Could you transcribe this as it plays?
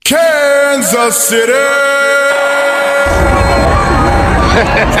Kansas City!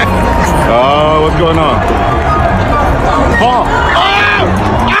 Oh, what's going on? Paul!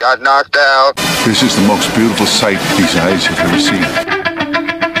 Got knocked out. This is the most beautiful sight these eyes have ever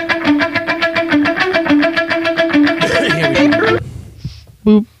seen.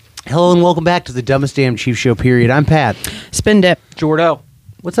 Boop. Hello and welcome back to the Dumbest Damn Chief Show, period. I'm Pat. Spin dip. Jordo.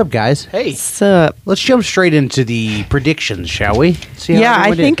 What's up, guys? Hey. What's up? Let's jump straight into the predictions, shall we? See how Yeah, I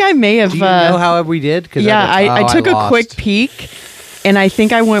everyone think did. I may have. Do you know how we did? 'Cause Yeah, I took a lost. quick peek, and I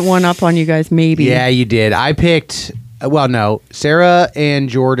think I went one up on you guys, maybe. Yeah, you did. I picked, well, no, Sarah and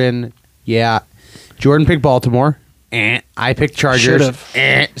Jordan. Yeah, Jordan picked Baltimore. I picked Chargers.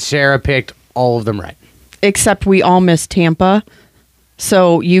 Should've. Sarah picked all of them right. Except we all missed Tampa.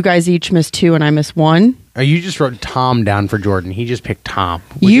 So you guys each missed 2, and I missed 1. You just wrote Tom down for Jordan. He just picked Tom.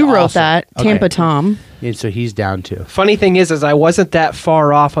 which You is wrote awesome. that. Okay. Tampa Tom. Yeah, so he's down too. Funny thing is I wasn't that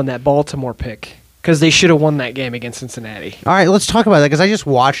far off on that Baltimore pick because they should have won that game against Cincinnati. All right, let's talk about that because I just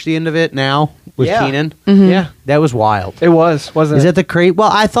watched the end of it now with Yeah. Keenan. Yeah, That was wild. it wasn't Is it? that the crate?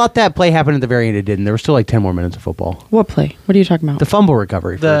 Well, I thought that play happened at the very end. It didn't. There was still like 10 more minutes of football. What play? What are you talking about? The fumble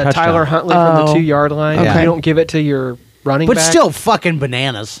recovery for a The touchdown. Tyler Huntley from the Oh. 2-yard line? Okay. You don't give it to your running But back? still fucking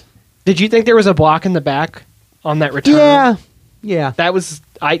bananas. Did you think there was a block in the back on that return? Yeah. Yeah. That was...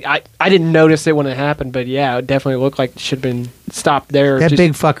 I didn't notice it when it happened, but yeah, it definitely looked like it should have been stopped there. That Just-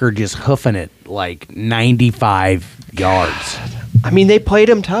 big fucker just hoofing it like 95 yards. I mean, they played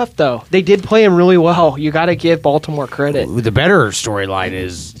him tough, though. They did play him really well. You got to give Baltimore credit. The better storyline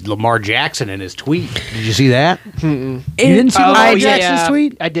is Lamar Jackson and his tweet. Did you see that? You It- didn't see Oh, Lamar I Jackson's yeah,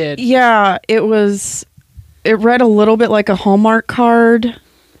 tweet? I did. Yeah, it was. It read a little bit like a Hallmark card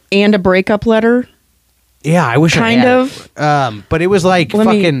and a breakup letter. Yeah, I wish Kind I had of. it. But it was like Let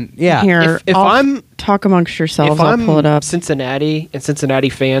fucking, me, yeah. Here, If I'll I'm- talk amongst yourselves, If I'll I'm pull it up. Cincinnati and Cincinnati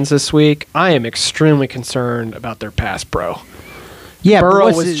fans this week, I am extremely concerned about their pass pro. Yeah, but Burrow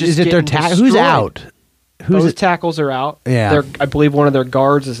what's was it- just is it their getting who's destroyed. out? Who's Those it? tackles are out. Yeah. I believe one of their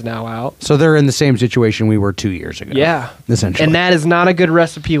guards is now out. So they're in the same situation we were 2 years ago. Yeah. Essentially. And that is not a good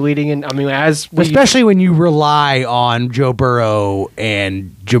recipe leading in. I mean, as we, Especially when you rely on Joe Burrow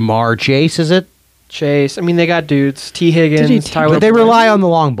and Jamar Chase, is it? Chase. I mean, they got dudes. T. Higgins, Did he- Tyler. But they Boyd. rely on the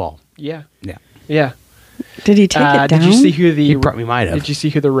long ball. Yeah. Yeah. Yeah. Did he take it down? Did you see who the He probably might have. Did you see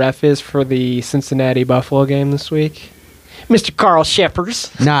who the ref is for the Cincinnati Buffalo game this week? Mr. Carl Sheffers.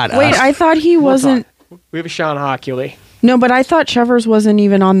 Not Wait, us. I thought he wasn't. We have a Sean Hockley. No, but I thought Chevers wasn't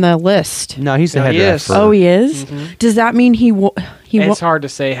even on the list. No, he's the No, head he ref is. for- Oh, he is. Does that mean he will? It's hard to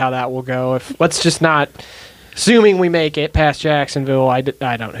say how that will go. If let's just not, assuming we make it past Jacksonville, I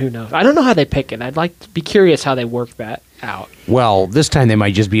don't. Who knows? I don't know how they pick it. I'd like to be curious how they work that out. Well, this time they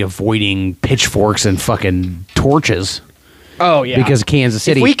might just be avoiding pitchforks and fucking torches Oh yeah, because of Kansas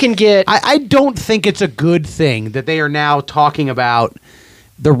City. if we can get I don't think it's a good thing that they are now talking about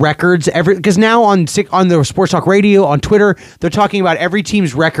the records because now on the Sports Talk Radio, on Twitter, they're talking about every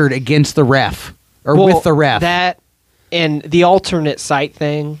team's record against the ref or well, with the ref. that and the alternate site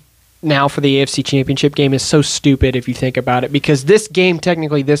thing now for the AFC Championship game is so stupid if you think about it, because this game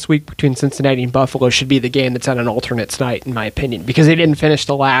technically this week between Cincinnati and Buffalo should be the game that's on an alternate site in my opinion, because they didn't finish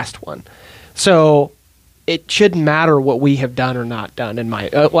the last one. So it shouldn't matter what we have done or not done in my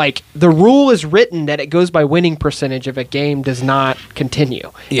like the rule is written that it goes by winning percentage if a game does not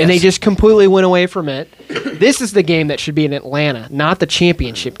continue. Yes. And they just completely went away from it. This is the game that should be in Atlanta, not the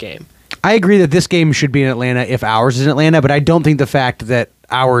championship game. I agree that this game should be in Atlanta if ours is in Atlanta, but I don't think the fact that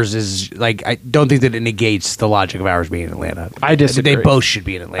ours is like I don't think that it negates the logic of ours being in Atlanta. I disagree. They both should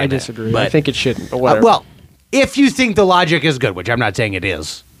be in Atlanta. I disagree. But, I think it shouldn't. But whatever. well, if you think the logic is good, which I'm not saying it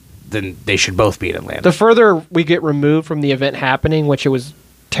is, then they should both be in Atlanta. the further we get removed from the event happening, which it was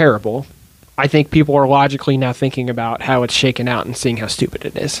terrible, I think people are logically now thinking about how it's shaken out and seeing how stupid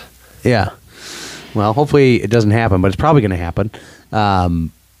it is. Yeah. Well, hopefully it doesn't happen, but it's probably going to happen.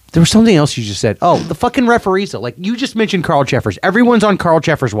 There was something else you just said. Oh, the fucking referees. Like, you just mentioned Carl Cheffers. Everyone's on Carl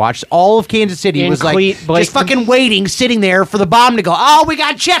Cheffers' watch. All of Kansas City And was like Cleat Blake- just fucking waiting, sitting there for the bomb to go. Oh, we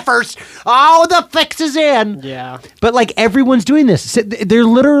got Cheffers. Oh, the fix is in. Yeah. But, like, everyone's doing this. They're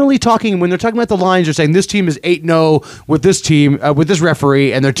literally talking, when they're talking about the lines, they're saying this team is 8-0 with this team, with this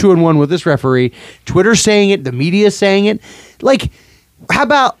referee, and they're 2-1 with this referee. Twitter's saying it. The media's saying it. Like, how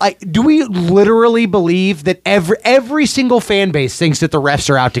about, like, do we literally believe that every single fan base thinks that the refs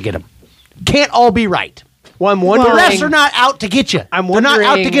are out to get them? Can't all be right. Well, I'm The wondering. refs are not out to get you. I'm They're not out to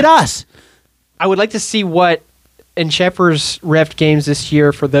wondering- get us. I would like to see what in Shepard's ref games this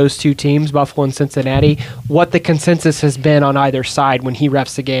year for those two teams, Buffalo and Cincinnati, what the consensus has been on either side when he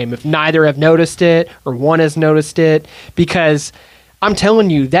refs the game. If neither have noticed it or one has noticed it, because I'm telling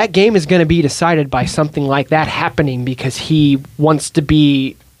you, that game is going to be decided by something like that happening because he wants to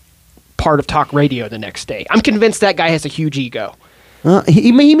be part of talk radio the next day. I'm convinced that guy has a huge ego.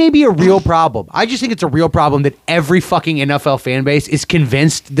 He may be a real problem. I just think it's a real problem that every fucking NFL fan base is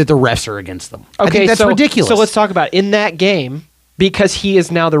convinced that the refs are against them. I think that's ridiculous. So let's talk about it. In that game, because he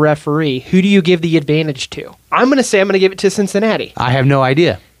is now the referee, who do you give the advantage to? I'm going to say I'm going to give it to Cincinnati. I have no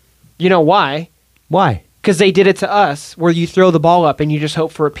idea. You know why? Why? Because they did it to us, where you throw the ball up and you just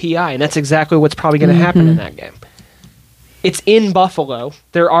hope for a PI, and that's exactly what's probably going to happen in that game. It's in Buffalo.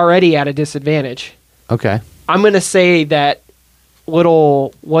 They're already at a disadvantage. Okay. I'm going to say that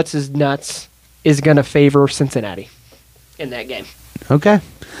little what's-his-nuts is going to favor Cincinnati in that game. Okay.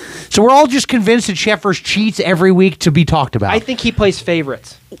 So we're all just convinced that Sheffers cheats every week to be talked about. I think he plays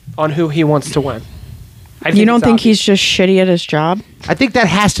favorites on who he wants to win. You don't think he's just shitty at his job? I think that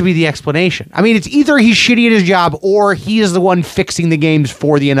has to be the explanation. I mean, it's either he's shitty at his job or he is the one fixing the games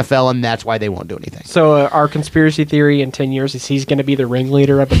for the NFL, and that's why they won't do anything. So our conspiracy theory in 10 years is he's going to be the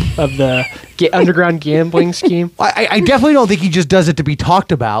ringleader of the underground gambling scheme? I definitely don't think he just does it to be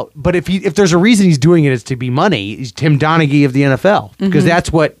talked about, but if there's a reason he's doing it, it's to be money. He's Tim Donaghy of the NFL, because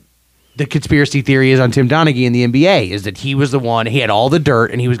that's what the conspiracy theory is on Tim Donaghy in the NBA, is that he was the one, he had all the dirt,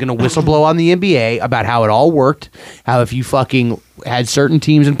 and he was going to whistleblow on the NBA about how it all worked, how if you fucking had certain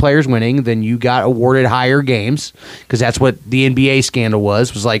teams and players winning, then you got awarded higher games, because that's what the NBA scandal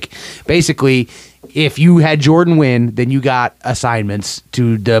was like, basically, if you had Jordan win, then you got assignments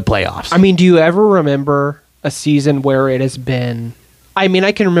to the playoffs. I mean, do you ever remember a season where it has been... I mean,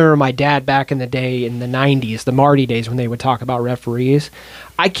 I can remember my dad back in the day in the 90s, the Marty days, when they would talk about referees.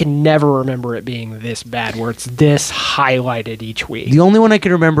 I can never remember it being this bad, where it's this highlighted each week. The only one I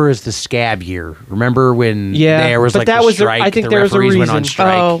can remember is the scab year. Remember when there was like the strike? I think the there was a referees reason. went on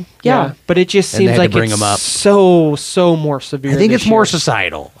strike. Oh, yeah. But it just And they seems had to like bring it's them up. so more severe. I think this it's more year.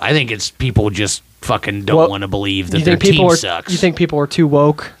 societal. I think it's people just fucking don't want to believe that You their think people team are? sucks. You think people are too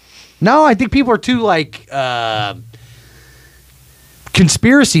woke? No, I think people are too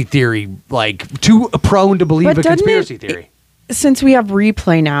conspiracy theory, too prone to believe But a doesn't conspiracy it- theory. Since we have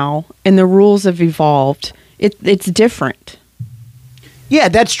replay now and the rules have evolved, it's different. Yeah,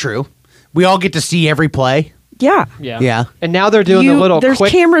 that's true. We all get to see every play. Yeah. Yeah. And now they're doing the little there's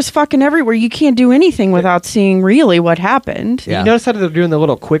quick. cameras fucking everywhere. You can't do anything without seeing really what happened. Yeah. You notice how they're doing the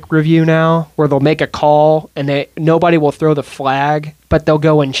little quick review now, where they'll make a call and nobody will throw the flag, but they'll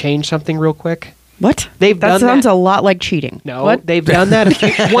go and change something real quick. What? They've that done sounds that. a lot like cheating. No, What? they've done that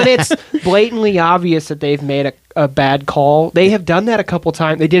when it's blatantly obvious that they've made a bad call. They have done that a couple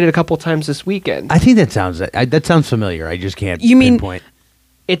times. They did it a couple times this weekend. I think that sounds familiar. I just can't You mean- pinpoint.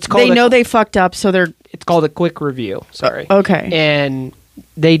 It's called. They know they fucked up, so they're It's called a quick review. Sorry. okay. And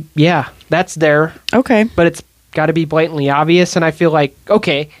that's there, Okay. but it's got to be blatantly obvious. And I feel like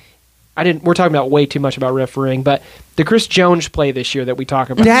we're talking about way too much about refereeing, but the Chris Jones play this year that we talk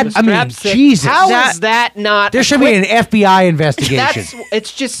about. Jesus. How is that not? There should be an FBI investigation.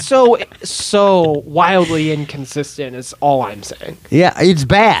 It's just so wildly inconsistent. Is all I'm saying. Yeah, it's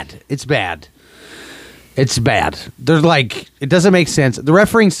bad. It's bad. It's bad. There's it doesn't make sense. The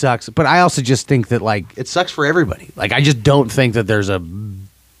refereeing sucks, but I also just think that it sucks for everybody. I just don't think that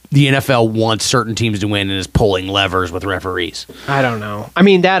the NFL wants certain teams to win and is pulling levers with referees. I don't know. I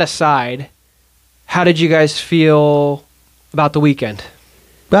mean, that aside, how did you guys feel about the weekend?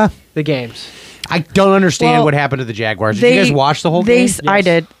 The games. I don't understand Well, what happened to the Jaguars. Did you guys watch the whole game? I Yes.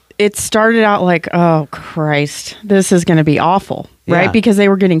 did. It started out like, oh Christ, this is going to be awful, right? Yeah. Because they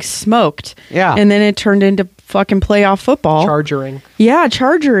were getting smoked. Yeah. And then it turned into fucking playoff football. Chargering. Yeah,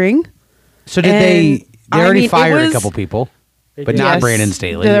 chargering. So did And, they I already mean, it fired a was- couple people, They but did. not Yes. Brandon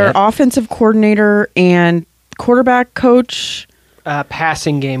Staley. Their yet. offensive coordinator and quarterback coach,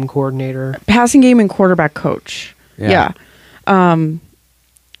 Passing game coordinator. passing game and quarterback coach. Yeah.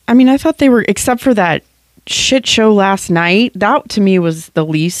 I mean, I thought they were, except for that shit show last night. That to me was the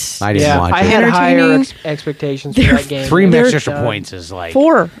least. I didn't watch I it. had higher Entertaining. expectations for They're that game. 3 They're- extra points is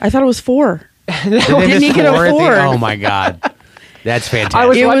 4. I thought it was 4. Did they Didn't miss you get a 4 at the- 4? Oh my god, that's fantastic. I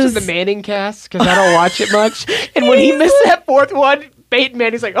was It watching was- the Manning cast because I don't watch it much. And when he missed that fourth one, Peyton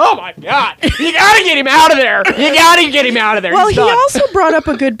Manning's like, oh my God, you got to get him out of there. You got to get him out of there. Well, He's he done. also brought up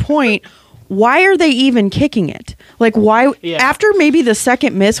a good point. Why are they even kicking it? Why? Yeah. After maybe the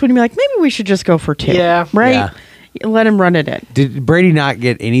second miss, would you be like, maybe we should just go for 2? Yeah. Right? Yeah. Let him run it in. Did Brady not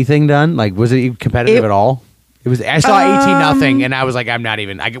get anything done? Was it competitive It- at all? It was. I saw 18-0, and I was like, I'm not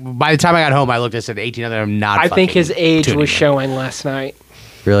even. By the time I got home, I looked and said 18-0. I'm not. I think his age tuning was in. showing last night.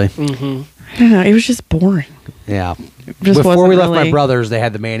 Really? I don't know. It was just boring. Yeah. Just Before wasn't we left my really- brothers, they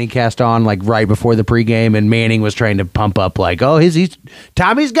had the Manning cast on like right before the pregame, and Manning was trying to pump up like, "Oh, he's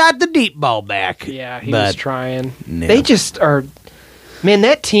Tommy's got the deep ball back." Yeah, he But- was trying. No. They just are. Man,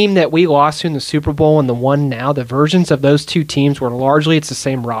 that team that we lost to in the Super Bowl and the one now, the versions of those two teams were largely it's the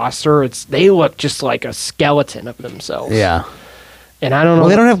same roster. They look just like a skeleton of themselves. Yeah. And I don't know. Well,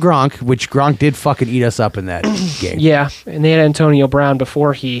 they don't have Gronk, which Gronk did fucking eat us up in that game. Yeah, and they had Antonio Brown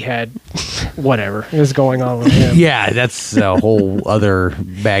before he had whatever is going on with him. Yeah, that's a whole other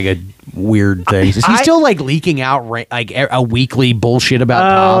bag of weird things. Is he I- still like leaking out like a weekly bullshit about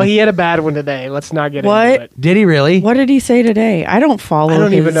Oh, Tom? he had a bad one today. Let's not get What? into it. Did he really? What did he say today? I don't follow. I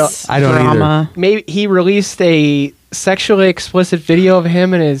don't even know. I don't either. drama. Maybe he released a sexually explicit video of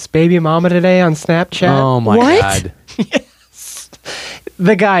him and his baby mama today on Snapchat. Oh my What? god!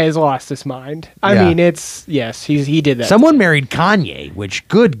 The guy has lost his mind. I Yeah. mean, he did that. Someone married Kanye, which,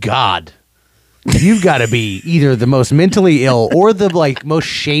 good God, you've got to be either the most mentally ill or the like most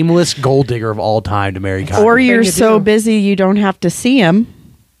shameless gold digger of all time to marry Kanye. Or you're you so do. busy you don't have to see him.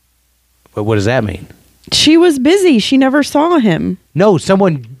 But what does that mean? She was busy. She never saw him. No,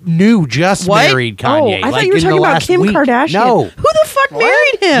 someone new just married Kanye. Oh, I like thought you were in the talking about last Kim week. Kardashian. No. Who the fuck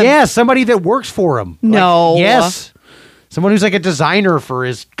married him? Yeah, somebody that works for him. Like, No. yes. Someone who's like a designer for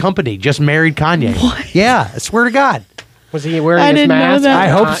his company just married Kanye. What? Yeah, I swear to God. Was he wearing I his didn't know mask? that. I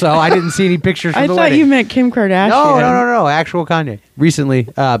hope so. I didn't see any pictures from I the thought wedding. you meant Kim Kardashian. No. Actual Kanye. Recently.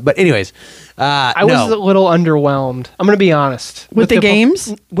 But anyways. I was a little underwhelmed. I'm going to be honest. With the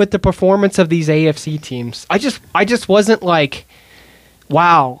games? With the performance of these AFC teams. I just wasn't like,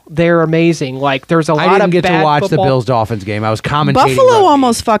 wow, they're amazing. Like, there's a lot I didn't of get to bad watch football. the Bills-Dolphins game. I was commentating. Buffalo rugby.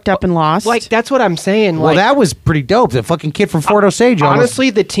 almost fucked up and lost. Like, that's what I'm saying. Well, Like, that was pretty dope. The fucking kid from Fort Osage. almost- honestly,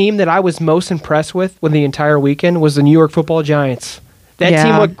 the team that I was most impressed with the entire weekend was the New York Football Giants. That Yeah.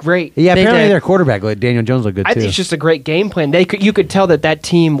 team looked great. Yeah, They apparently did. their quarterback, Daniel Jones, looked good I too. think it's just a great game plan. You could tell that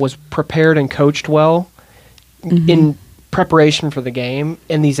team was prepared and coached well in preparation for the game.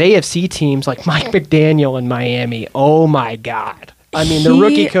 And these AFC teams like Mike McDaniel in Miami, oh my God. I mean, the He-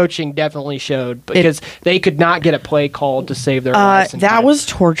 rookie coaching definitely showed because they could not get a play called to save their lives. in that time. was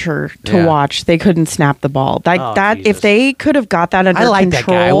torture to Yeah. watch. They couldn't snap the ball. Oh, That Jesus. if they could have got that under I like that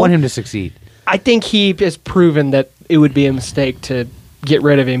control. guy. I want him to succeed. I think he has proven that it would be a mistake to get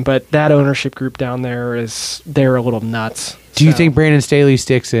rid of him, but that ownership group down there they're a little nuts. Do you So- think Brandon Staley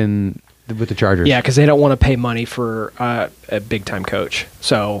sticks with the Chargers? Yeah, because they don't want to pay money for a big time coach.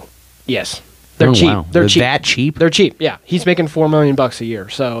 So, yes, they're Oh, cheap. wow. They're cheap. That cheap? They're cheap. Yeah, he's making $4 million a year,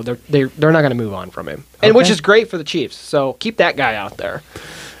 so they're not going to move on from him, and which Okay. is great for the Chiefs. So keep that guy out there.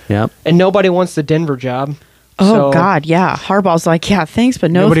 Yep. And nobody wants the Denver job. Oh So, God, yeah. Harbaugh's like, yeah, thanks,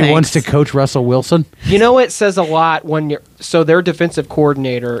 but no Nobody thanks. wants to coach Russell Wilson. You know, it says a lot when their defensive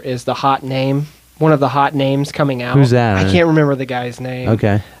coordinator is the hot name, one of the hot names coming out. Who's that? I can't remember the guy's name.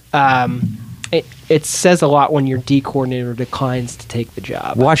 Okay. It says a lot when your D coordinator declines to take the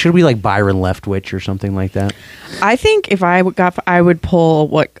job. Why should we like Byron Leftwich or something like that? I think if I would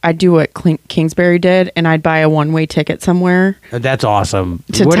pull I'd do what Kingsbury did, and I'd buy a one-way ticket somewhere That's awesome.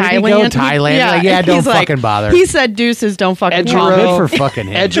 to Where Thailand. did he go? Thailand. Yeah, don't he's like- fucking bother. He said, "Deuces, don't fucking call me." Good for fucking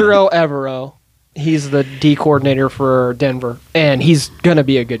him. Edgero Evero. He's the D coordinator for Denver, and he's going to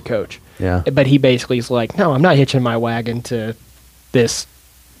be a good coach. Yeah. But he basically is like, no, I'm not hitching my wagon to this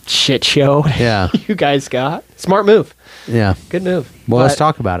shit show Yeah. you guys got. Smart move. Yeah. Good move. Well, let's But,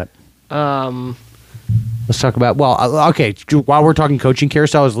 talk about it. Um, Let's talk about, okay, while we're talking coaching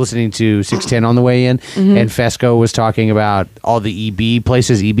carousel, I was listening to 610 on the way in, and Fesco was talking about all the EB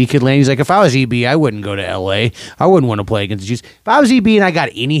places EB could land. He's like, if I was EB, I wouldn't go to LA. I wouldn't want to play against the Chiefs. If I was EB and I got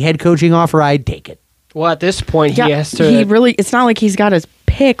any head coaching offer, I'd take it. well, at this point, Yeah, he has to. he really. It's not like he's got his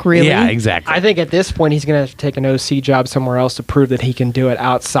pick, really. Yeah, exactly. I think at this point, he's going to have to take an OC job somewhere else to prove that he can do it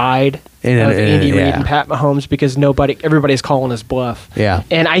outside of Andy Reid yeah. and Pat Mahomes because everybody's calling his bluff. Yeah.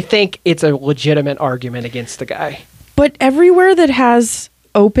 And I think it's a legitimate argument against the guy. But everywhere that has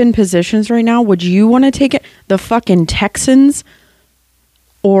open positions right now, would you want to take it? The fucking Texans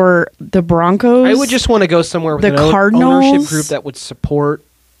or the Broncos? I would just want to go somewhere with The an ownership Cardinals? group that would support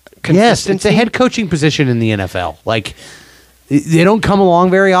Yes, consistency. it's a head coaching position in the NFL. Like, they don't come along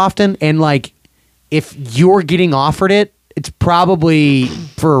very often, and like, if you're getting offered it, it's probably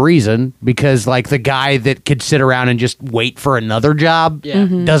for a reason, because like the guy that could sit around and just wait for another job Yeah.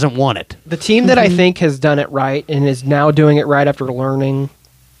 Mhm. doesn't want it. The team that I think has done it right and is now doing it right after learning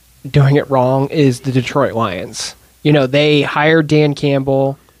doing it wrong is the Detroit Lions. You know, they hired Dan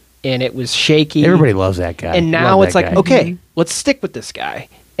Campbell and it was shaky. Everybody loves that guy. And now Love it's that like, guy. okay, let's stick with this guy.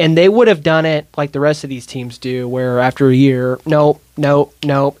 And they would have done it like the rest of these teams do, where after a year, nope,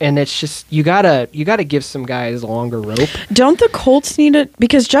 and it's just you gotta give some guys a longer rope. Don't the Colts need it?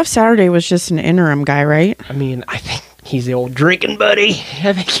 Because Jeff Saturday was just an interim guy, right? I mean, I think he's the old drinking buddy.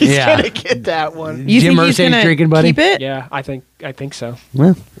 I think he's gonna get that one. You Jim think he's Irsay's gonna drinking buddy? keep it? Yeah, I think so.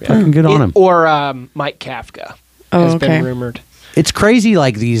 Well, fucking good on him. Or Mike Kafka has been rumored. It's crazy,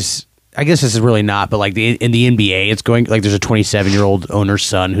 like these. I guess this is really not, but like in the NBA, it's going like there's a 27-year-old owner's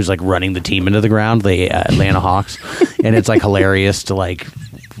son who's like running the team into the ground, the Atlanta Hawks, and it's like hilarious to like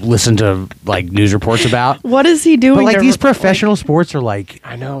listen to like news reports about. What is he doing? But like to, these professional sports are like,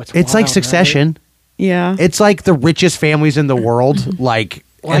 I know it's like wild, Succession. right? Yeah. It's like the richest families in the world. Like,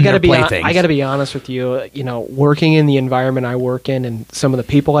 Well, I gotta be honest with you. You know, working in the environment I work in, and some of the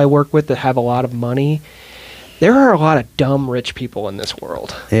people I work with that have a lot of money. There are a lot of dumb rich people in this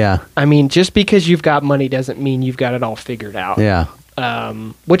world. Yeah. I mean, just because you've got money doesn't mean you've got it all figured out. Yeah.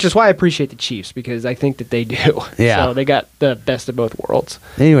 Which is why I appreciate the Chiefs, because I think that they do. Yeah. So they got the best of both worlds.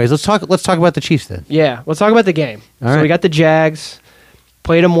 Anyways, let's talk about the Chiefs then. Yeah. Let's talk about the game. All So right. we got the Jags.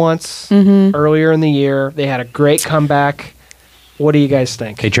 Played them once earlier in the year. They had a great comeback. What do you guys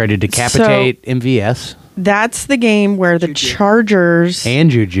think? They tried to decapitate MVS That's the game where the Juju. Chargers and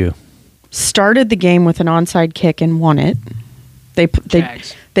Juju. started the game with an onside kick and won it.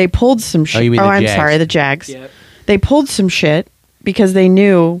 Jags. They pulled some shit. Oh, you mean the I'm Jags. sorry, the Jags. Yep. They pulled some shit because they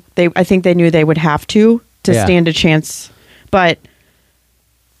knew I think they knew they would have to Yeah. stand a chance, but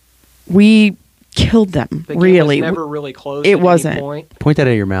we killed them. The game really, was never really close. It at wasn't. Any point. Point that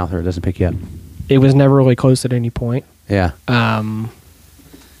at your mouth or it doesn't pick you up. It was never really close at any point. Yeah.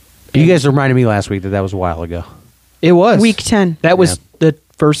 It You guys reminded me last week that was a while ago. was week 10, That was the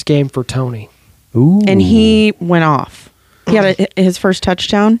first game for Tony. Ooh. and he went off. He had his first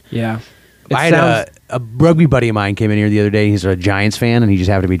touchdown. Yeah. I had a rugby buddy of mine came in here the other day. He's a Giants fan, and he just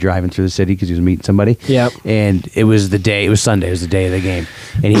happened to be driving through the city because he was meeting somebody. Yep. And it was Sunday. It was the day of the game.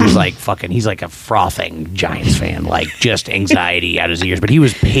 And he was like he's like a frothing Giants fan, like just anxiety out his ears. But he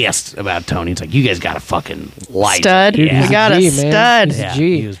was pissed about Tony. He's like, you guys got a fucking light. Stud. Yeah. We got a He's a G, man. stud. He's a Yeah,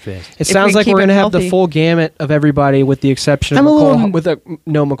 G. he was pissed. It If sounds we like keep we're going to him have the healthy. full gamut of everybody with the exception of I'm a McCole, little-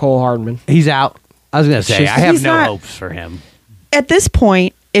 no McCole Hardman. He's out. I was going to say, just- I have He's no not- hopes for him. At this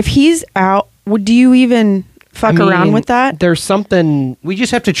point, if he's out, do you even fuck around with that? There's something. We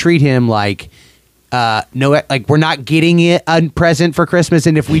just have to treat him like we're not getting it a present for Christmas,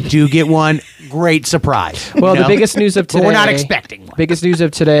 and if we do get one, great surprise. Well, you the know? biggest news of But today. we're not expecting one. Biggest news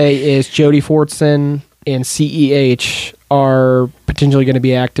of today is Jody Fortson and CEH are potentially going to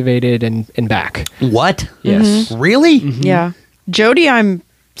be activated and back. What? Yes. Really? Yeah, Jody, I'm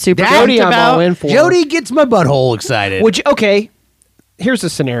super Jody, pumped I'm about. all in for. Jody gets my butthole excited. Would you, okay, here's a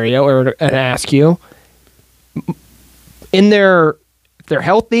scenario, or and ask you. If they're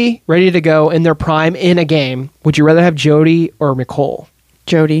healthy, ready to go, in their prime in a game, would you rather have Jody or McCole?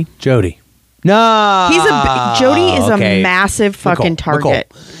 Jody. Jody. No. Jody is Okay. a massive fucking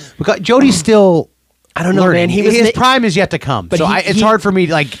target. Because Jody's still. I don't know, learning. man. He was His prime is yet to come. But So it's hard for me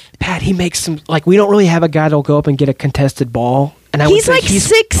to like. Pat, he makes some we don't really have a guy that'll go up and get a contested ball. And I would He's say like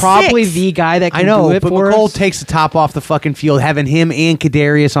he's 6'6". probably the guy that can I know, do it but for McCole us. takes the top off the fucking field. Having him and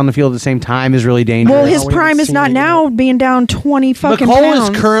Kadarius on the field at the same time is really dangerous. Well, his we haven't prime is seen not it now, being down 20 fucking McCole pounds.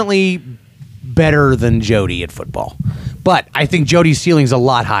 is currently better than Jody at football, but I think Jody's ceiling's a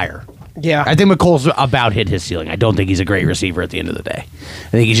lot higher. Yeah. I think McColl's about hit his ceiling. I don't think he's a great receiver at the end of the day. I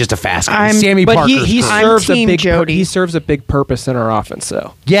think he's just a fast guy. I'm- Sammy But Parker's he great. I'm serves a team big Jody. he serves a big purpose in our offense,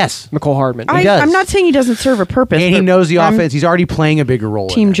 though. Yes, McCole Hardman. does. I'm not saying he doesn't serve a purpose. and he but knows the I'm offense. He's already playing a bigger role.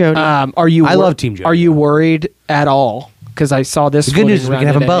 Team in it. Jody. Are you? I love Team Jody. Are you worried at all? Because I saw this. The good news is we floating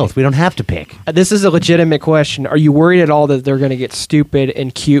can have them around both. We don't have to pick. today. This is a legitimate question. Are you worried at all that they're going to get stupid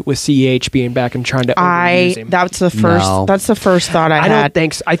and cute with CEH being back and trying to overuse him? That's the first. No. That's the first thought I I had. don't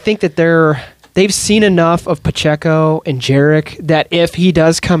think so. I think that they've seen enough of Pacheco and Jarek that if he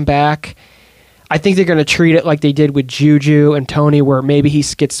does come back, I think they're going to treat it like they did with Juju and Tony, where maybe he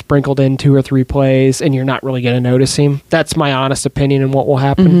gets sprinkled in 2 or 3 plays and you're not really going to notice him. That's my honest opinion on what will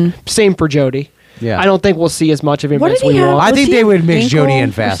happen. Same for Jody. Yeah. I don't think we'll see as much of him What as did we he have? want. I Was think he they an would mix Jody ankle in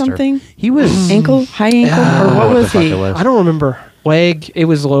or faster. something? He was Ankle, high ankle, or what was the fuck he? it was. I don't remember. Leg. It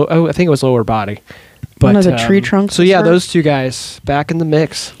was low. Oh, I think it was lower body. But, One of the tree trunks So was yeah, hurt? those two guys back in the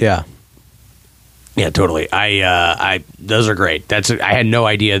mix. Yeah. Yeah, totally. I those are great. I had no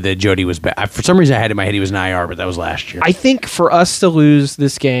idea that Jody was back. For some reason, I had in my head he was an IR, but that was last year. I think for us to lose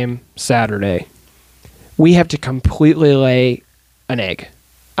this game Saturday, we have to completely lay an egg.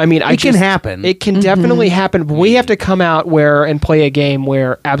 I mean, It can happen. It can definitely happen, but we have to come out and play a game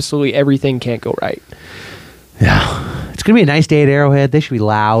where absolutely everything can't go right. Yeah, It's gonna be a nice day at Arrowhead. They should be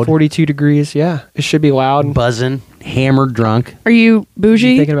loud, 42 degrees. Yeah, it should be loud. buzzing, hammered, drunk. Are you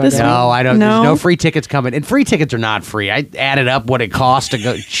bougie? You thinking about this that? week? No, I don't. No? There's no free tickets coming, and free tickets are not free. I added up what it costs to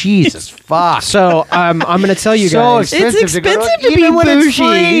go. Jesus fuck. So I'm going to tell you So guys. It's to go expensive to even be when it's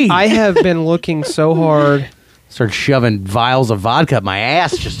bougie. free. I have been looking so hard. Start shoving vials of vodka up my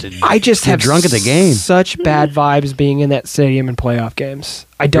ass just to. I just get have drunk at the game. Such bad vibes being in that stadium in playoff games.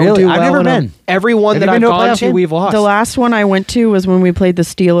 I don't Really? do well I've never in 'em. been. Every one Have that you I've been to a gone playoff to, game? we've lost. The last one I went to was when we played the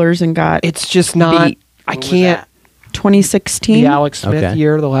Steelers and got It's just not. Beat. I can't. 2016. The Alex Smith Okay.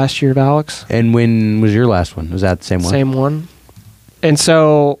 year, the last year of Alex, And when was your last one? Was that the same one? same one. And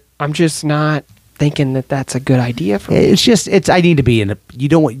so I'm just not thinking that that's a good idea for me. It's just I need to be in. You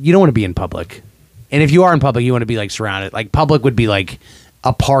don't want to be in public, and if you are in public, you want to be like surrounded. Like public would be like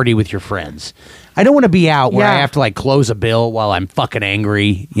a party with your friends. I don't want to be out where I Yeah. have to like close a bill while I'm fucking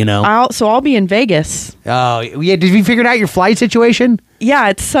angry. You know. I'll be in Vegas. Oh yeah. Did you figure out your flight situation? Yeah,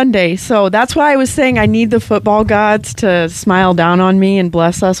 it's Sunday, so that's why I was saying I need the football gods to smile down on me and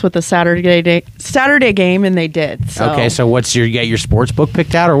bless us with a Saturday game, and they did. So. Okay. So what's you got your sports book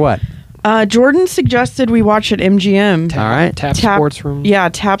picked out or what? Jordan suggested we watch at MGM. All right. Tap Sports Room. Yeah,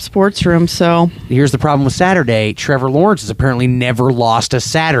 Tap Sports Room. So Here's the problem with Saturday. Trevor Lawrence has apparently never lost a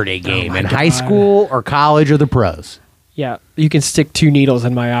Saturday game in high school or college or the pros. Yeah, you can stick 2 needles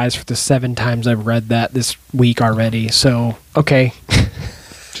in my eyes for the 7 times I've read that this week already. So, okay.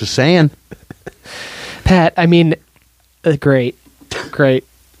 Just saying. Pat, I mean, great.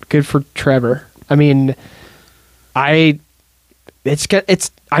 Good for Trevor. I mean, I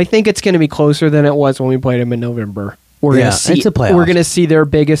think it's going to be closer than it was when we played him in November. We're Yeah, gonna see, it's a playoff. We're going to see their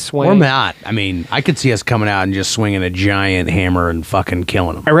biggest swing. Or not. I mean, I could see us coming out and just swinging a giant hammer and fucking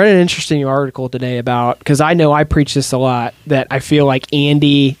killing them. I read an interesting article today about, because I know I preach this a lot, that I feel like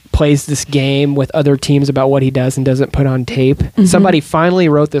Andy plays this game with other teams about what he does and doesn't put on tape. Somebody finally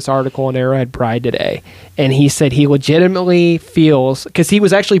wrote this article in Arrowhead Pride today, and he said he legitimately feels, because he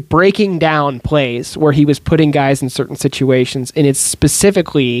was actually breaking down plays where he was putting guys in certain situations, and it's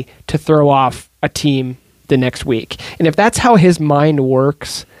specifically to throw off a team the next week. And if that's how his mind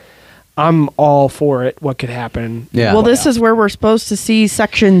works, I'm all for it. What could happen? Yeah. well, this is where we're supposed to see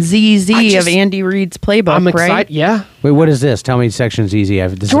Section ZZ of Andy Reid's playbook, I'm excited. right? Yeah. Wait, what is this? Tell me sections easy.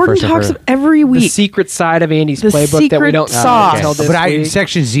 This is Jordan the first talks I've heard. every The week. secret side of Andy's The playbook that we secret don't sauce. until this But week.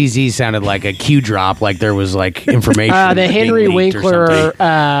 section ZZ sounded like a Q drop, like there was like information. The being Henry leaked or Winkler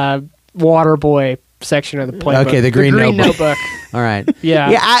something. water boy section of the playbook. Okay, the green notebook. notebook. All right. Yeah.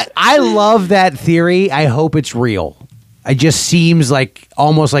 Yeah, I love that theory. I hope it's real. It just seems like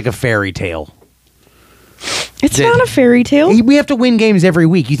almost like a fairy tale. It's not a fairy tale. We have to win games every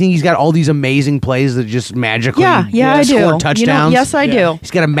week. You think he's got all these amazing plays that just magically Yeah, I do. score touchdowns? You know, yes, I do. He's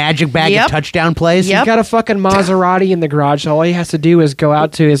got a magic bag Yep. of touchdown plays. Yep. He's got a fucking Maserati in the garage. So all he has to do is go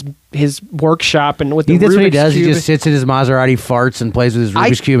out to his workshop and with the That's what he Rubik's does. He Cube. just sits in his Maserati, farts, and plays with his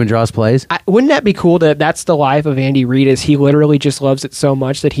Rubik's Cube and draws plays. Wouldn't that be cool that that's the life of Andy Reid, is he literally just loves it so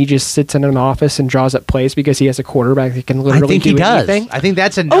much that he just sits in an office and draws up plays because he has a quarterback that can literally I think do he does. anything? I think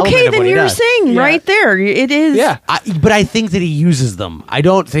that's an element Okay, of then what he you're does. saying Yeah. right there. It is. Yeah. But I think that he uses them. I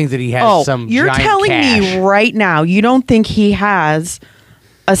don't think that he has some you're giant telling cache. me right now you don't think he has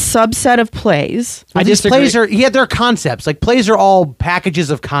a subset of plays? Well, I these disagree. plays are they're concepts. Like plays are all packages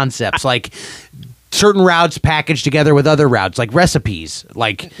of concepts. Like certain routes packaged together with other routes, like recipes.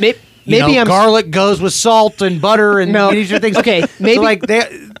 Like Maybe I'm garlic goes with salt and butter and No. these are things. Okay, So, maybe- like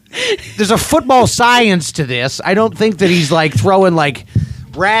there's a football science to this. I don't think that he's like throwing like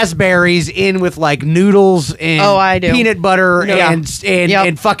raspberries in with like noodles and Oh, I do. peanut butter No. and Yep.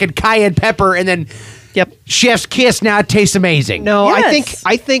 and fucking cayenne pepper and then Yep. chef's kiss. Now it tastes amazing. No, Yes.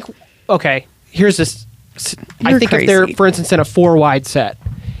 I think. Okay, here's this. I You're think if they're, crazy. for instance, in a 4-wide set,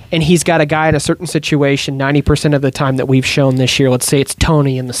 and he's got a guy in a certain situation 90% of the time that we've shown this year. Let's say it's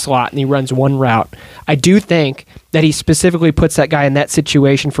Tony in the slot, and he runs one route. I do think that he specifically puts that guy in that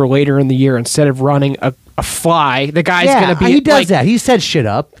situation for later in the year instead of running a fly. The guy's yeah, going to be. he does like, that. He sets shit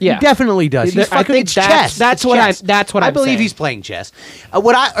up. Yeah. He definitely does. He's I fucking think it's that's- chess. that's It's what chess. that's what I I'm believe saying. he's playing chess.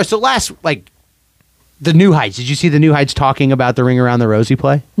 So last the New Heights. Did you see the New Heights talking about the Ring Around the Rosie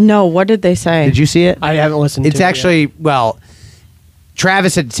play? No. What did they say? Did you see it? I haven't listened. It's to actually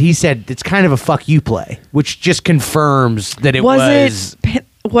Travis said it's kind of a fuck you play, which just confirms that it was.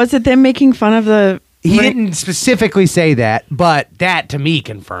 Was it them making fun of the? He didn't specifically say that, but that to me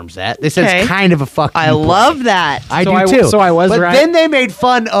confirms that. They said Okay. it's kind of a fuck you I play. love that. I So do I- too. so I was but right. then they made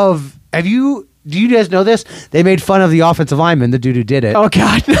fun of. Do you guys know this? They made fun of the offensive lineman, the dude who did it. Oh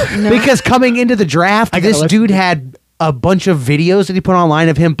God. Because coming into the draft, gotta this listen dude to- had a bunch of videos that he put online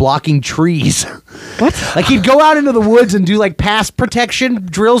of him blocking trees. What? Like he'd go out into the woods and do like pass protection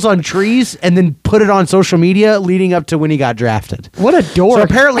drills on trees and then put it on social media leading up to when he got drafted. What a dork. So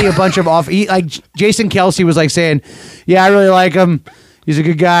apparently a bunch of like Jason Kelsey was like saying, yeah, I really like him. He's a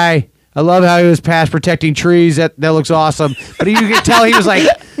good guy. I love how he was pass protecting trees. That looks awesome. But you could tell he was like,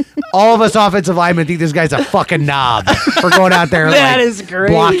 all of us offensive linemen think this guy's a fucking knob for going out there That like, is great.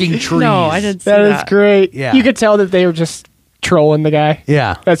 blocking trees. No, I didn't see That that. is great. Yeah. You could tell that they were just trolling the guy.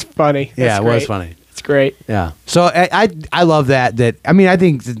 Yeah. That's funny. Yeah, That's it was great. funny. It's great. Yeah. So I love that. I mean, I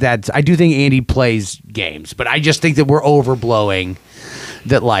think that I do think Andy plays games, but I just think that we're overblowing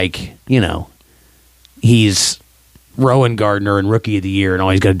that, like, you know, he's Rowan Gardner and Rookie of the Year, and all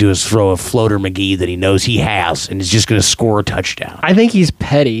he's got to do is throw a floater McGee that he knows he has, and is just going to score a touchdown. I think he's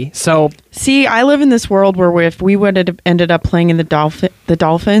petty. So See, I live in this world where if we would have ended up playing in the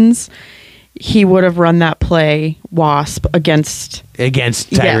Dolphins, he would have run that play wasp against Against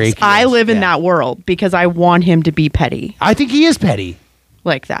Tyreek. Yes, I live in Yeah. that world because I want him to be petty I think he is petty.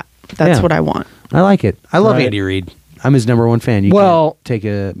 like that. That's Yeah. what I want. I like it. I love Right. Andy Reid. I'm his number one fan. You Well- can't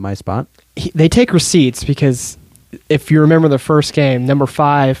take my spot. they take receipts because if you remember the first game, number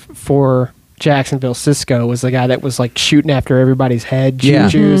 5 for Jacksonville, Cisco, was the guy that was like shooting after everybody's head, Yeah.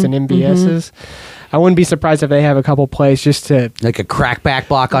 Juju's and MBS's. I wouldn't be surprised if they have a couple plays just to. Like a crackback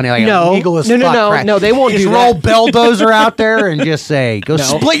block on it, like No. a legal as No, no, fuck no, crack. no, they won't just do roll that. bulldozer out there and just say, "Go No.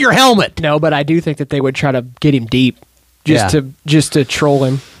 split your helmet." No, but I do think that they would try to get him deep, just Yeah. to troll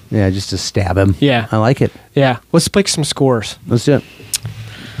him. Yeah, just to stab him. Yeah. I like it. Yeah, let's pick some scores. Let's do it.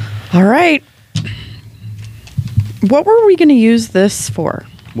 All right. What were we going to use this for?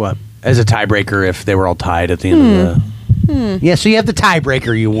 What? As a tiebreaker if they were all tied at the end of the... Yeah, so you have the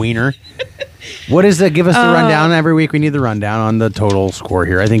tiebreaker, you wiener. What is the... Give us the rundown. Every week we need the rundown on the total score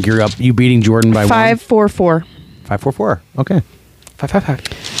here. I think you're up... You beating Jordan by 5-4-4. 5-4-4. Okay.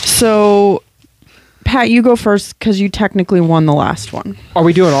 5-5-5. So, Pat, you go first because you technically won the last one. Are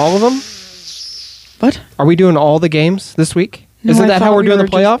we doing all of them? What? Are we doing all the games this week? No, Isn't I that how thought we're we doing the were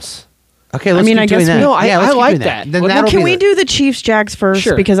just- playoffs? Okay, let's mean, keep I doing guess that. we- No, I let's keep like doing that. Then Well, that'll Can be we the- do the Chiefs Jags first?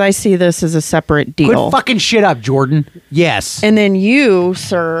 Sure. Because I see this as a separate Quit deal. fucking shit up, Jordan. Yes. And then you,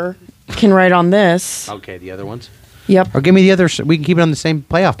 sir, can write on this. Okay, the other ones? Yep. Or give me the other... We can keep it on the same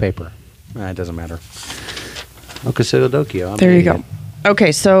playoff paper. It doesn't matter. Okasido-dokio. There you go.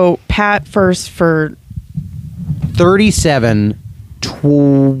 Okay, so Pat first for 37...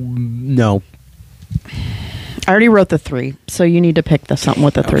 No. I already wrote the 3, so you need to pick something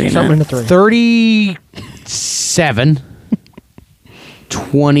with the 3 in Something in there. the 3. 37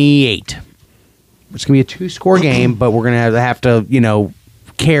 28. It's going to be a 2-score game, but we're going to have to,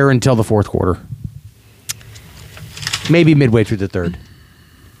 care until the fourth quarter. Maybe midway through the third.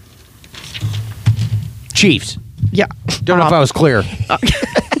 Chiefs. Yeah. Don't know if I was clear.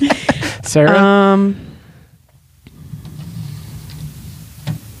 Sarah?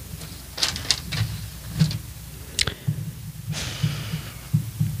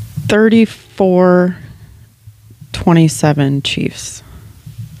 34-27 Chiefs.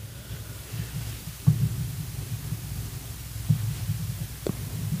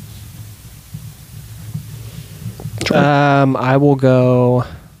 I will go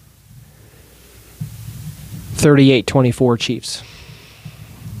 38-24 Chiefs.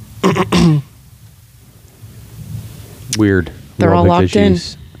 Weird. They're We all picked the locked in.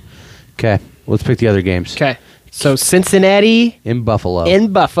 Chiefs. Okay, let's pick the other games. Okay. So Cincinnati In Buffalo.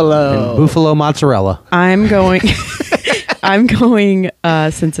 in Buffalo. And Buffalo mozzarella. I'm going I'm going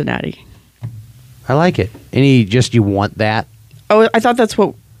Cincinnati. I like it. You want that? Oh, I thought that's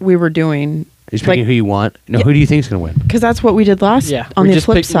what we were doing. Just picking who you want. No, Yeah. who do you think is going to win? Because that's what we did last. Yeah, On we the just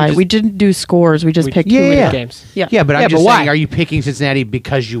flip picked- we side, just- we didn't do scores. We just We- picked Yeah, who we yeah. did. games. Yeah. Yeah, but I'm Yeah, just but why? saying, are you picking Cincinnati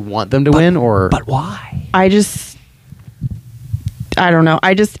because you want them to win, or But why? I don't know.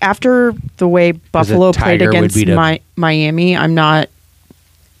 After the way Buffalo played Tiger would against beat a- Miami, I'm not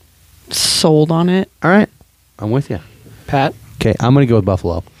sold on it. all right? I'm with you. Pat? Okay, I'm going to go with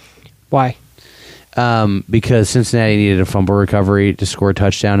Buffalo Why? because Cincinnati needed a fumble recovery to score a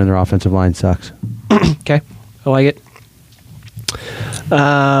touchdown, and their offensive line sucks. Okay. I like it.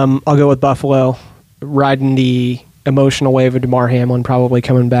 I'll go with Buffalo, riding the emotional wave of DeMar Hamlin probably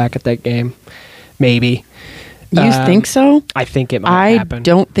coming back at that game. Maybe. You think so? I think it might I happen.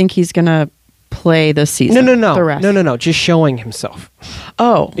 don't think he's gonna play this season. No. The rest. No. Just showing himself.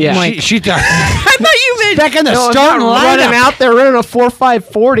 Oh, Yeah. I'm like, She I thought you meant back in the No, I'm starting not running lineup. out there running a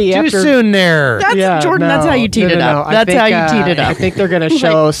 4.540 Too after. soon there. That's Jordan. That's how you teed it up. I That's think, how you teed it up. I think they're going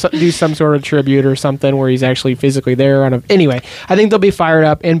to do some sort of tribute or something where he's actually physically there. Anyway, I think they'll be fired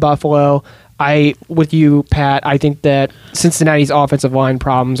up in Buffalo. With you, Pat, I think that Cincinnati's offensive line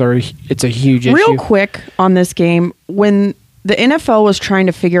problems it's a huge issue. Real quick on this game, when the NFL was trying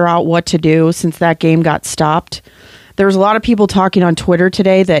to figure out what to do since that game got stopped, there was a lot of people talking on Twitter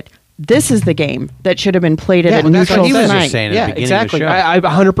today that this is the game that should have been played at a that's what neutral he was just site. saying at Yeah, the beginning of the exactly. show. I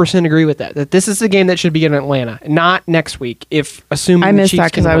 100% agree with that. That this is the game that should be in Atlanta, not next week. Assuming I the missed Chiefs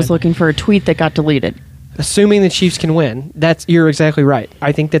that because can I was win. looking for a tweet that got deleted. Assuming the Chiefs can win, you're exactly right.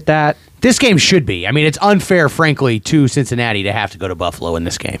 I think that This game should be. I mean, it's unfair, frankly, to Cincinnati to have to go to Buffalo in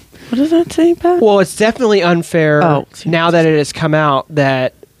this game. What does that say, Pat? well, it's definitely unfair Oh, now that it has come out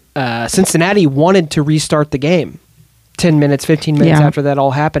that Cincinnati wanted to restart the game 10 minutes, 15 minutes Yeah. after that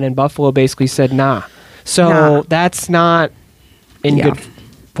all happened, and Buffalo basically said nah. So Nah. that's not in Yeah. good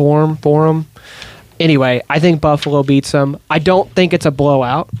form for them. Anyway, I think Buffalo beats them. I don't think it's a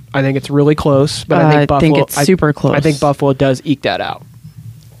blowout. I think it's really close, but I think I Buffalo. think it's super close. I think Buffalo does eke that out.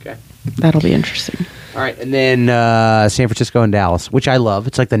 Okay. That'll be interesting. All right, and then San Francisco and Dallas, which I love.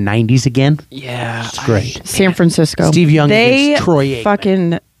 It's like the 90s again. Yeah, It's great. San Francisco. Steve Young They against Troy Aikman.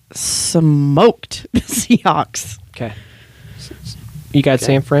 fucking smoked the Seahawks. Okay. You got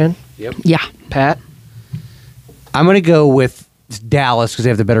San Fran, Yeah. Pat. I'm going to go with Dallas because they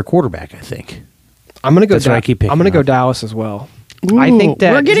have the better quarterback, I think. I'm gonna go. That's what I keep picking I'm gonna go up. Dallas as well. Ooh, I think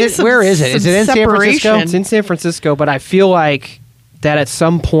that we're getting some, where is it? Is some it in San Francisco? separation. it's in San Francisco, but I feel like that at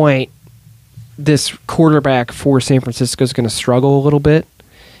some point this quarterback for San Francisco is going to struggle a little bit.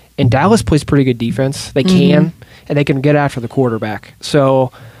 And Dallas plays pretty good defense. They can, and they can get after the quarterback.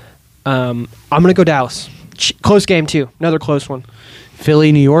 So I'm going to go Dallas. Close game too. Another close one.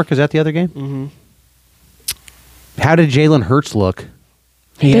 Philly, New York, is that the other game? Mm-hmm. How did Jalen Hurts look?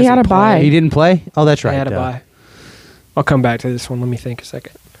 He They hasn't had a bye. played. He didn't play? Oh, that's right. They had a bye. I'll come back to this one. Let me think a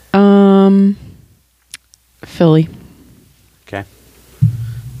second. Philly. Okay.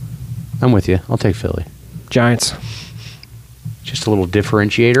 I'm with you. I'll take Philly. Giants. Just a little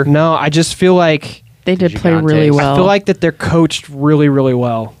differentiator. No, I just feel like They did play Gigantes. really well. I feel like that they're coached really, really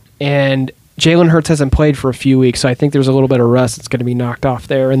well. And Jalen Hurts hasn't played for a few weeks, so I think there's a little bit of rust that's going to be knocked off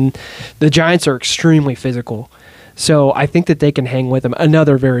there. And the Giants are extremely physical. So I think that they can hang with them.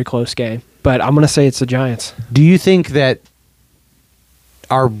 Another very close game. But I'm going to say it's the Giants. Do you think that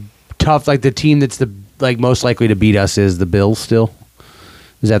our tough, like the team that's the like most likely to beat us is the Bills still?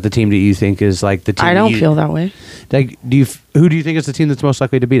 Is that the team that you think is like the team? I don't you, feel that way. Like, who do you think is the team that's most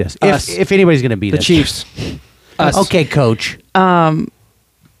likely to beat us? Us. If anybody's going to beat The us, Chiefs. Us. Okay, coach.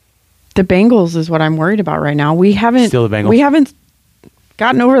 The Bengals is what I'm worried about right now. We haven't Still the Bengals? We haven't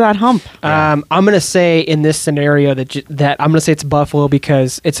gotten over that hump. I'm going to say in this scenario that I'm going to say it's Buffalo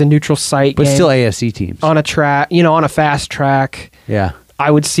because it's a neutral site But game still AFC teams. on a track, on a fast track. Yeah. I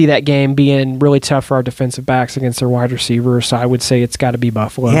would see that game being really tough for our defensive backs against their wide receivers. So I would say it's got to be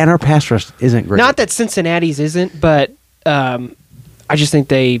Buffalo. Yeah, and our pass rush isn't great. Not that Cincinnati's isn't, but I just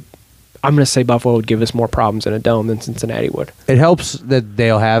think I'm going to say Buffalo would give us more problems in a dome than Cincinnati would. It helps that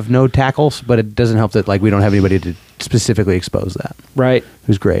they'll have no tackles, but it doesn't help that like we don't have anybody to specifically expose that. Right.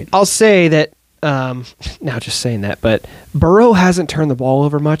 Who's great. I'll say that, now just saying that, but Burrow hasn't turned the ball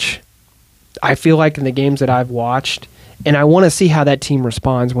over much. I feel like in the games that I've watched, and I want to see how that team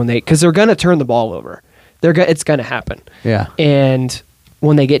responds because they're going to turn the ball over. It's going to happen. Yeah. And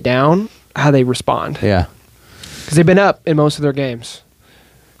when they get down, how they respond. Yeah. Because they've been up in most of their games.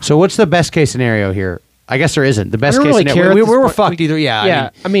 So what's the best case scenario here? I guess there isn't. The best don't case really scenario. care at We this were point. fucked either. Yeah. Yeah,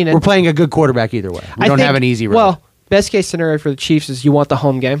 I mean, we're playing a good quarterback either way. We don't have an easy road. Well, best case scenario for the Chiefs is you want the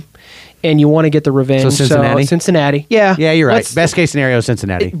home game, and you want to get the revenge. So Cincinnati? Cincinnati. Yeah. yeah, you're right. Let's Best case scenario is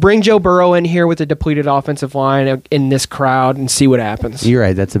Cincinnati. bring Joe Burrow in here with a depleted offensive line in this crowd and see what happens. You're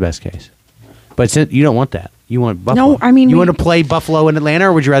right. That's the best case. But you don't want that. You want Buffalo. No, I mean, you we- want to play Buffalo and Atlanta,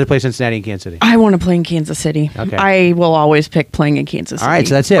 or would you rather play Cincinnati and Kansas City? I want to play in Kansas City. Okay. I will always pick playing in Kansas City. All right,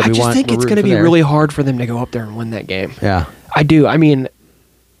 so that's it. I We just think we're it's rooting going to for be there. really hard for them to go up there and win that game. Yeah. I do. I mean,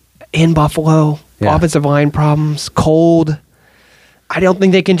 in Buffalo, Yeah. offensive line problems, cold. I don't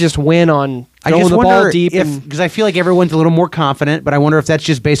think they can just win on I throwing just the ball wonder deep. if because I feel like everyone's a little more confident, but I wonder if that's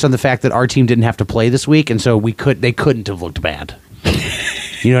just based on the fact that our team didn't have to play this week, and so they couldn't have looked bad.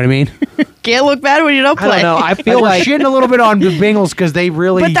 You know what I mean? Can't look bad when you don't I play. don't know. I We're feel like shitting a little bit on the Bengals because they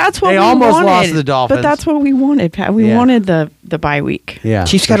really but that's what they we almost wanted. lost to the Dolphins. But that's what we wanted, Pat. We Yeah. wanted the bye week. yeah.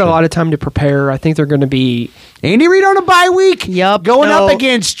 Chiefs got a lot of time to prepare. I think they're going to be. Andy Reid on a bye week. Yup. Going No. up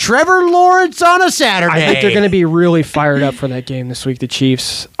against Trevor Lawrence on a Saturday. I think they're going to be really fired up for that game this week. The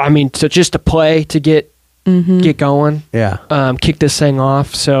Chiefs. I mean, just to play to get going. Yeah. Kick this thing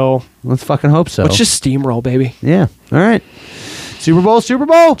off. So Let's fucking hope so. let's just steamroll, baby. yeah. All right. Super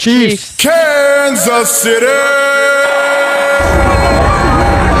Bowl. Chiefs. Kansas City.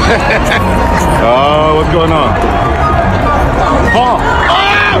 What's going on? Call.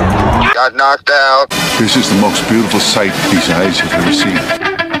 Got knocked out. This is the most beautiful sight these eyes have ever seen.